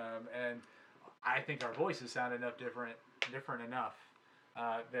point, and I think our voices sound different enough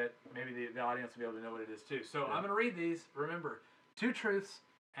that maybe the audience will be able to know what it is too. So I'm gonna read these. Remember, 2 truths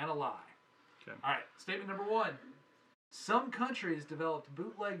and a lie. Okay. All right. Statement number 1. Some countries developed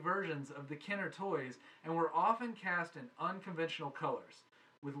bootleg versions of the Kenner toys and were often cast in unconventional colors,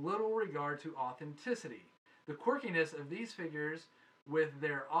 with little regard to authenticity. The quirkiness of these figures, with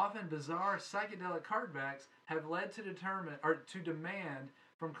their often bizarre psychedelic cardbacks, have led to demand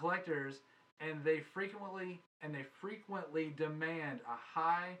from collectors, and they frequently demand a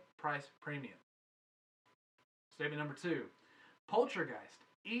high price premium. Statement number 2. Poltergeist,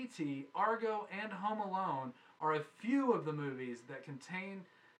 E.T., Argo, and Home Alone are a few of the movies that contain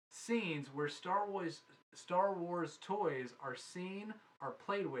scenes where Star Wars toys are seen or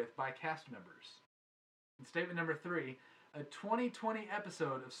played with by cast members. And statement number 3. A 2020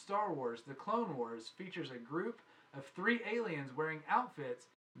 episode of Star Wars: The Clone Wars features a group of 3 aliens wearing outfits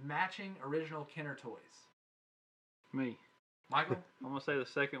matching original Kenner toys. Me. Michael? I'm going to say the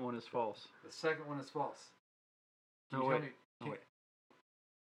second one is false. The second one is false. No, wait.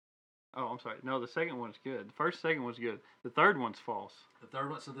 Oh, I'm sorry. No, the second one's good. The second one's good. The third one's false. The third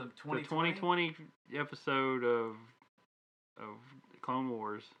one, so the 2020? The 2020 episode of Clone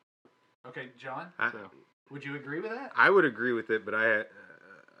Wars. Okay, John, would you agree with that? I would agree with it, but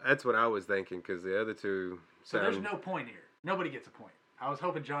that's what I was thinking, because the other two So there's no point here. Nobody gets a point. I was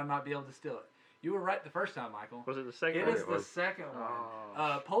hoping John might be able to steal it. You were right the first time, Michael. Was it the second It one? is the second one.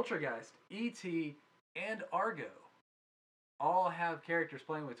 Oh. Poltergeist, E.T., and Argo all have characters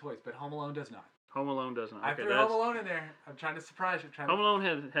playing with toys, but Home Alone does not. Home Alone doesn't. I Okay, threw Home Alone in there. I'm trying to surprise you. Home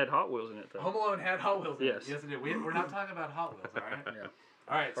Alone had Hot Wheels in it, though. Home Alone had Hot Wheels in it. Yes. Yes, it did. We're not talking about Hot Wheels, all right? Yeah.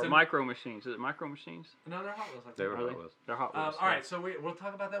 All right. Or So Micro Machines. Is it Micro Machines? No, they're Hot Wheels. I think. They were Are Hot they? Wheels. They're Hot Wheels. All right, so we'll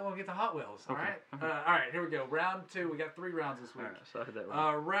talk about that when we get to Hot Wheels. All Okay, right. okay. All right. Here we go. Round 2. We got 3 rounds this week. All right, so I had that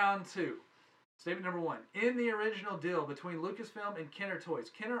right. Round 2. Statement number 1. In the original deal between Lucasfilm and Kenner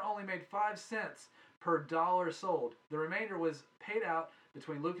Toys, Kenner only made 5 cents per dollar sold. The remainder was paid out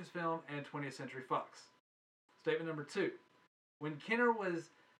between Lucasfilm and 20th Century Fox. Statement number 2. When Kenner was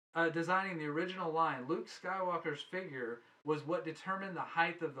designing the original line, Luke Skywalker's figure was what determined the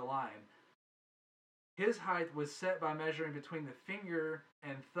height of the line. His height was set by measuring between the finger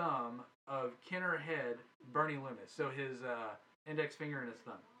and thumb of Kenner head Bernie Loomis. So his index finger and his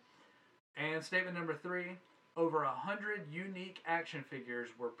thumb. And statement number 3, over 100 unique action figures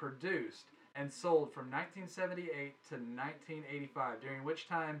were produced and sold from 1978 to 1985, during which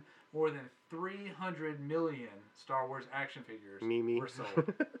time more than 300 million Star Wars action figures were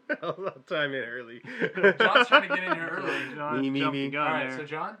sold. I'll time in early. John's trying to get in here early. John Me. jumped the gun All right, there. so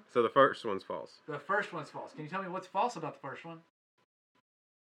John, So the first one's false. the first one's false. Can you tell me what's false about the first one?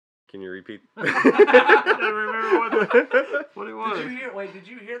 Can you repeat? I don't remember what it was. Did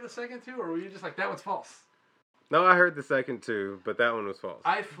you hear the second two, or were you just like, that one's false? No, I heard the second two, but that one was false.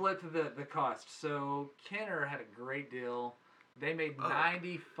 I flipped the cost. So Kenner had a great deal. They made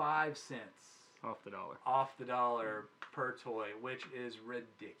 95 cents Off the dollar. off the dollar per toy, which is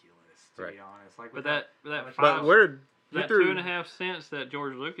ridiculous, to Right. be honest. Like, But with that But five, where that 2.5 cents that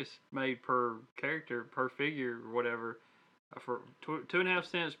George Lucas made per character, per figure, or whatever, for 2.5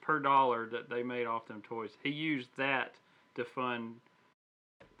 cents per dollar that they made off them toys, he used that to fund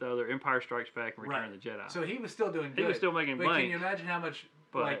the other Empire Strikes Back and Return of the Jedi. So he was still doing good. He was still making But blank. can you imagine how much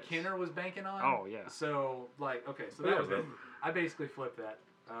But- Kenner was banking on? Oh, yeah. So okay, so Yeah, that was it. but- I basically flipped that.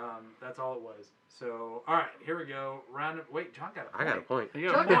 That's all it was. So all right, here we go. Wait, John got a point. I got a point.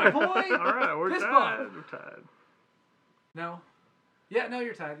 You John got got a point. All right, we're Fist tied. bump. We're tied. No. Yeah, no,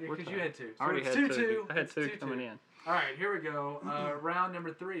 you're tied We're because you tied. had 2. So I already it's had 2-2. 2. I had It's 2 2-2. coming in. All right, here we go. Round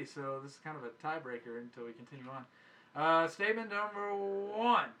number 3. So this is kind of a tiebreaker until we continue on. Statement number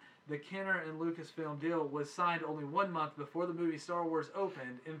 1. The Kenner and Lucasfilm deal was signed only 1 month before the movie Star Wars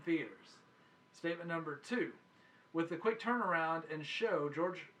opened in theaters. Statement number 2. With the quick turnaround and show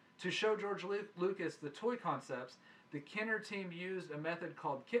George Lucas the toy concepts, the Kenner team used a method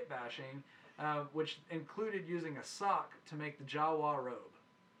called kit bashing, which included using a sock to make the Jawa robe.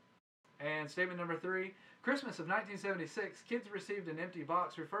 And statement number 3. Christmas of 1976, kids received an empty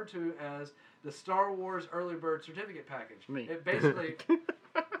box referred to as the Star Wars Early Bird Certificate Package. Me. It basically...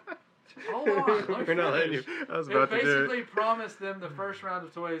 Hold on, let me finish. I was about to do it. Basically promised them the first round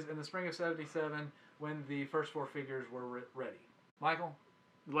of toys in the spring of 77 when the first 4 figures were ready. Michael?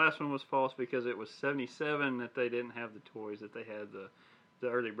 The last one was false because it was 77 that they didn't have the toys, that they had the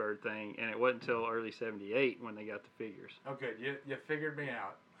early bird thing, and it wasn't until early 78 when they got the figures. Oh, good. You figured me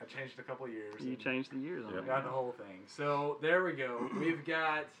out. I changed a couple of years. You changed the years on I it. got the whole thing. So there we go. We've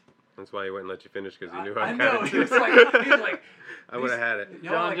got... That's why he wouldn't let you finish, because he knew I I know. got it. He was like I would have had it.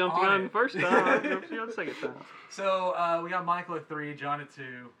 John jumped the gun the first time. I jumped the gun the second time. So we got Michael at 3, John at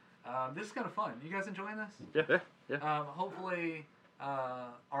 2. This is kind of fun. You guys enjoying this? Yeah. Hopefully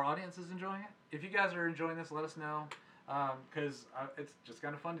our audience is enjoying it. If you guys are enjoying this, let us know, because it's just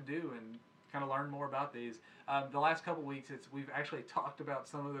kind of fun to do and kind of learn more about these. The last couple weeks, we've actually talked about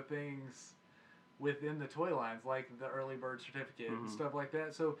some of the things within the toy lines, like the early bird certificate and stuff like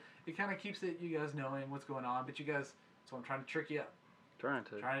that. So it kind of keeps you guys knowing what's going on. But you guys, so I'm trying to trick you up. Trying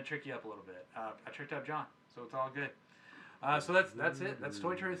to Trick you up a little bit. I tricked up John, so it's all good. So that's it. That's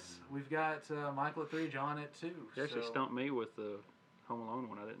Toy Truth. We've got Michael at 3, John at 2. You actually stumped me with the Home Alone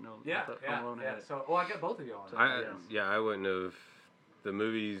one. I didn't know. Yeah, I thought Home Alone had it. So, I got both of you on. I wouldn't have. The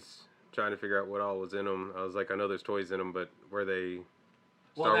movies, trying to figure out what all was in them. I was like, I know there's toys in them, but were they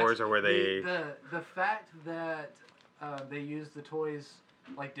Star Wars or were they... The fact that they used the toys,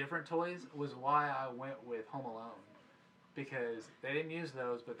 like different toys, was why I went with Home Alone. Because they didn't use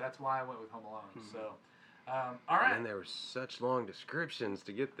those, but that's why I went with Home Alone. So, all right. And there were such long descriptions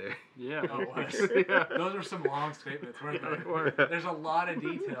to get there. Yeah. Oh, it was. Yeah. Those were some long statements, weren't they? There's a lot of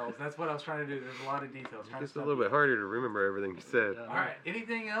details. That's what I was trying to do. There's a lot of details. It's a little bit harder to remember everything you said. All right.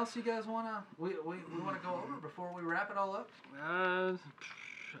 Anything else you guys wanna we want to go over before we wrap it all up?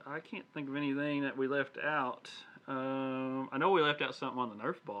 I can't think of anything that we left out. I know we left out something on the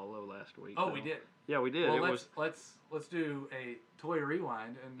Nerf ball though last week. Oh, we did. Yeah, we did. Well, it let's do a toy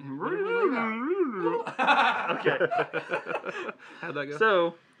rewind and was. okay. How'd that go?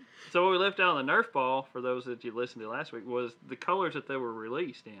 So what we left out on the Nerf ball, for those that you listened to last week, was the colors that they were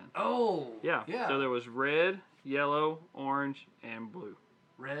released in. Oh. Yeah. So there was red, yellow, orange, and blue.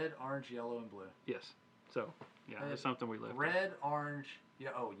 Red, orange, yellow, and blue. Yes. So yeah, that's something we left. Red, orange,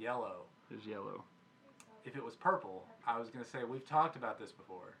 yellow. It was yellow. If it was purple, I was gonna say we've talked about this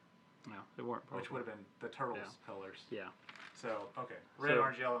before. No, they weren't purple. Which would have been the Turtles colors. Yeah. So, okay. Red,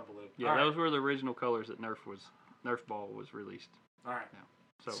 orange, yellow, and blue. Yeah, those were the original colors that Nerf ball was released. All right.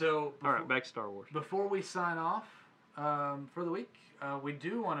 Yeah. So all right, back to Star Wars. Before we sign off for the week, we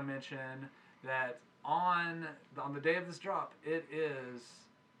do want to mention that on the day of this drop, it is,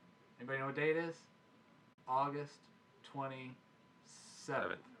 anybody know what day it is? August 27th.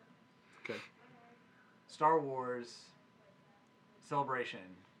 Okay. Star Wars Celebration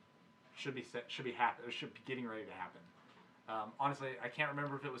should be happen. It should be getting ready to happen. Honestly, I can't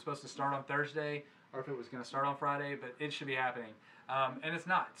remember if it was supposed to start on Thursday or if it was going to start on Friday, but it should be happening, and it's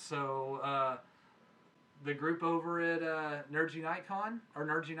not. So the group over at Nerds Unite Con or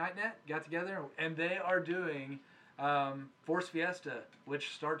Nerds Unite Net got together, and they are doing Force Fiesta,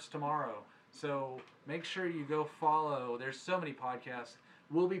 which starts tomorrow. So make sure you go follow. There's so many podcasts.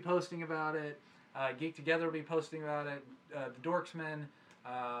 We'll be posting about it. Geek Together will be posting about it. The Dorksmen,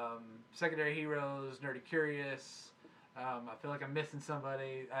 Secondary Heroes, Nerdy Curious. I feel like I'm missing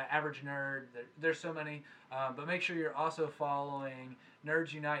somebody. Average Nerd. There's so many. But make sure you're also following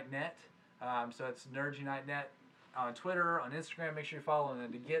Nerds Unite Net. So it's Nerds Unite Net on Twitter, on Instagram. Make sure you're following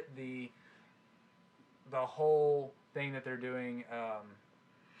them to get the whole thing that they're doing.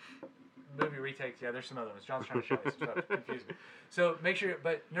 Movie retakes. Yeah, there's some other ones. John's trying to show you some stuff. Confused me. So make sure,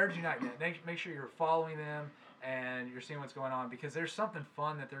 but Nerds Unite Net. Make sure you're following them and you're seeing what's going on, because there's something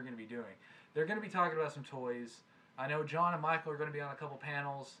fun that they're going to be doing. They're going to be talking about some toys. I know John and Michael are going to be on a couple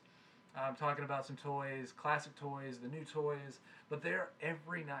panels talking about some toys, classic toys, the new toys, but they're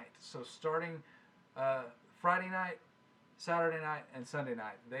every night. So starting Friday night, Saturday night, and Sunday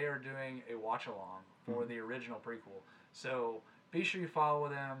night, they are doing a watch-along for the original prequel. So be sure you follow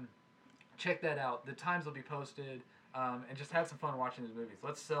them. Check that out. The times will be posted, and just have some fun watching these movies.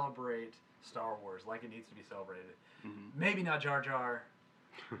 Let's celebrate Star Wars like it needs to be celebrated. Maybe not Jar Jar,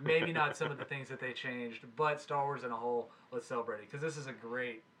 Maybe not some of the things that they changed, but Star Wars in a whole, let's celebrate it, because this is a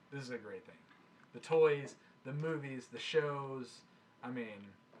great thing. The toys, the movies, the shows. I mean,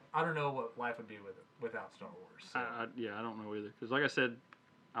 I don't know what life would be without Star Wars. So. I don't know either. Because like I said,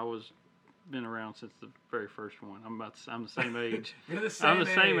 been around since the very first one. I'm the same age. You're the same I'm the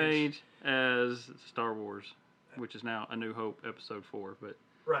same age as Star Wars, which is now A New Hope Episode 4, but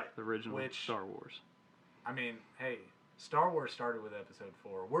the original Star Wars. I mean, hey, Star Wars started with Episode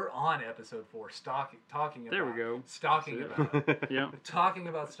 4. We're on Episode 4, talking about. There we go. Talking about. Yeah. Talking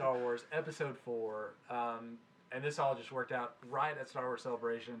about Star Wars Episode 4. And this all just worked out right at Star Wars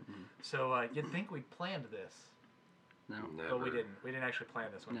Celebration. Mm-hmm. So you'd think we planned this. No. Never. But we didn't. We didn't actually plan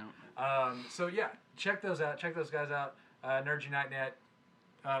this one. No. So yeah, check those out. Check those guys out. Nerds Unite Net.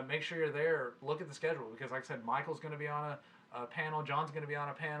 Make sure you're there. Look at the schedule because, like I said, Michael's going to be on a panel. John's going to be on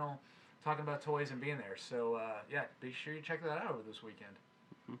a panel talking about toys and being there. So yeah, be sure you check that out over this weekend.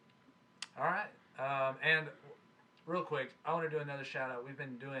 Mm-hmm. All right. And real quick, I want to do another shout out. We've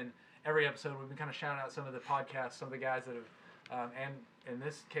been doing every episode. We've been kind of shouting out some of the podcasts, some of the guys that have, and in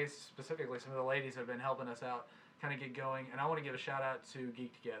this case specifically, some of the ladies have been helping us out. Kind of get going, and I want to give a shout out to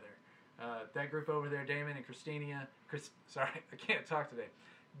Geek Together. That group over there, Damon and Christina. Sorry, I can't talk today.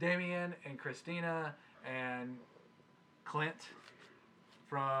 Damien and Christina and Clint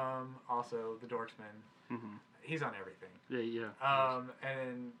from also the Dorksman. Mm-hmm. He's on everything. Yeah.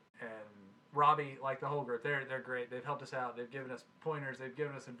 And Robbie, like the whole group, they're great. They've helped us out. They've given us pointers. They've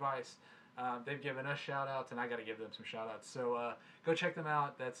given us advice. They've given us shout outs, and I got to give them some shout outs. So go check them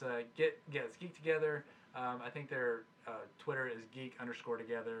out. That's it's Geek Together. I think their Twitter is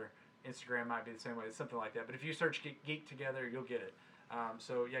geek_together. Instagram might be the same way. It's something like that. But if you search Geek Together, you'll get it.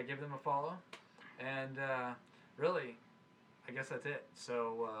 So yeah, give them a follow. And really, I guess that's it.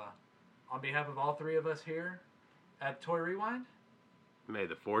 So on behalf of all three of us here at Toy Rewind, may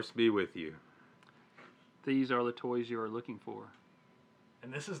the Force be with you. These are the toys you are looking for.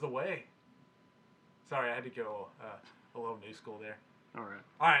 And this is the way. Sorry, I had to go a little new school there. All right.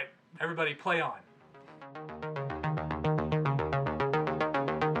 All right, everybody, play on.